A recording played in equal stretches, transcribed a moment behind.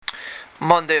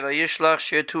Monday Vayishlach,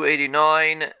 Shir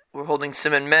 289. We're holding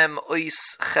Siman Mem Ois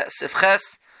Sif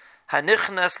Ches.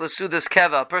 Hanichnas Lesudas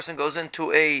Keva. A person goes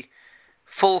into a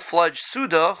full-fledged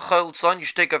Suda. Chayil Tzon, you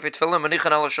should take off your tefillin, Manichan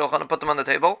ala Shulchan, and put them on the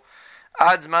table.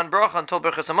 Adz man bracha until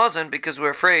Berchas Hamazon, because we're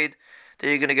afraid that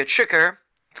you're going to get shikar.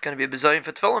 It's going to be a bizayin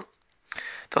for tefillin.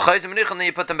 V'chayz Manichan, then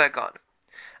you put them back on.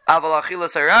 Aval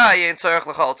Achilas Arai ain't Tzarech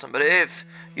L'chaltzim. But if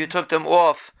you took them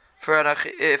off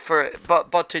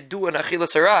but to do an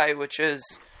achilas arai, which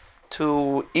is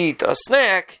to eat a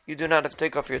snack, you do not have to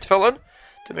take off your tefillin.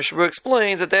 The Mishnah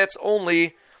explains that that's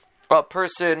only a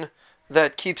person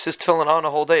that keeps his tefillin on a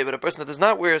whole day, but a person that does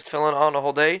not wear his tefillin on a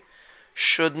whole day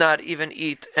should not even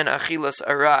eat an achilas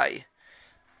arai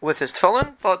with his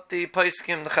tefillin. But the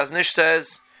Paiskim, the Chazon Ish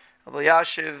says, Abul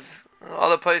Yashiv,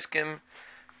 other Paiskim,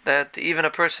 that even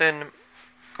a person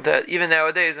that even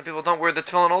nowadays, and people don't wear the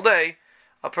tefillin all day,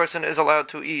 a person is allowed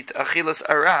to eat achilas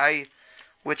arai,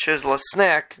 which is a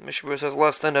snack. Mishmur says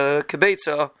less than a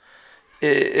kibetza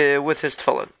with his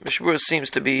tefillin. Mishmur seems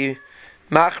to be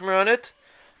machmer on it,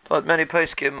 but many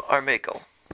poskim are mekel.